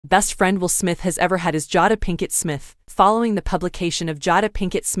best friend Will Smith has ever had is Jada Pinkett Smith. Following the publication of Jada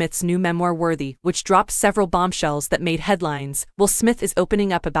Pinkett Smith's new memoir Worthy, which dropped several bombshells that made headlines, Will Smith is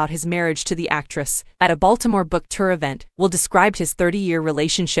opening up about his marriage to the actress. At a Baltimore book tour event, Will described his 30-year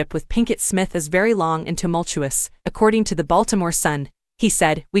relationship with Pinkett Smith as very long and tumultuous. According to the Baltimore Sun, he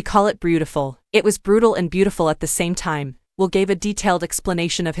said, "We call it beautiful. It was brutal and beautiful at the same time." Will gave a detailed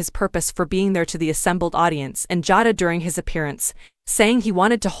explanation of his purpose for being there to the assembled audience and Jada during his appearance, saying he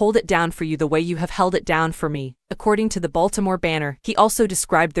wanted to hold it down for you the way you have held it down for me. According to the Baltimore Banner, he also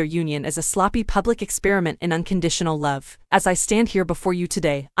described their union as a sloppy public experiment in unconditional love. "As I stand here before you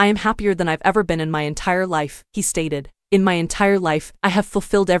today, I am happier than I've ever been in my entire life," he stated. "In my entire life, I have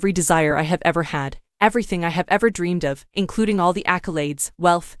fulfilled every desire I have ever had. Everything I have ever dreamed of, including all the accolades,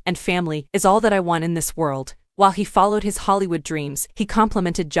 wealth, and family, is all that I want in this world." While he followed his Hollywood dreams, he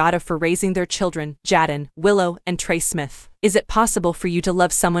complimented Jada for raising their children, Jaden, Willow, and Trey Smith. "Is it possible for you to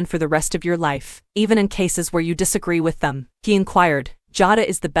love someone for the rest of your life, even in cases where you disagree with them?" he inquired. "Jada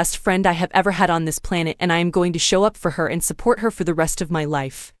is the best friend I have ever had on this planet, and I am going to show up for her and support her for the rest of my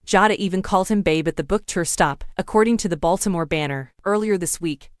life." Jada even called him babe at the book tour stop, according to the Baltimore Banner. Earlier this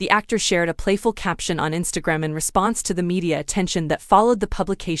week, the actor shared a playful caption on Instagram in response to the media attention that followed the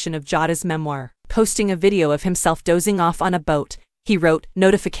publication of Jada's memoir. Posting a video of himself dozing off on a boat, he wrote,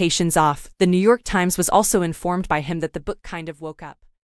 "Notifications off." The New York Times was also informed by him that the book kind of woke up.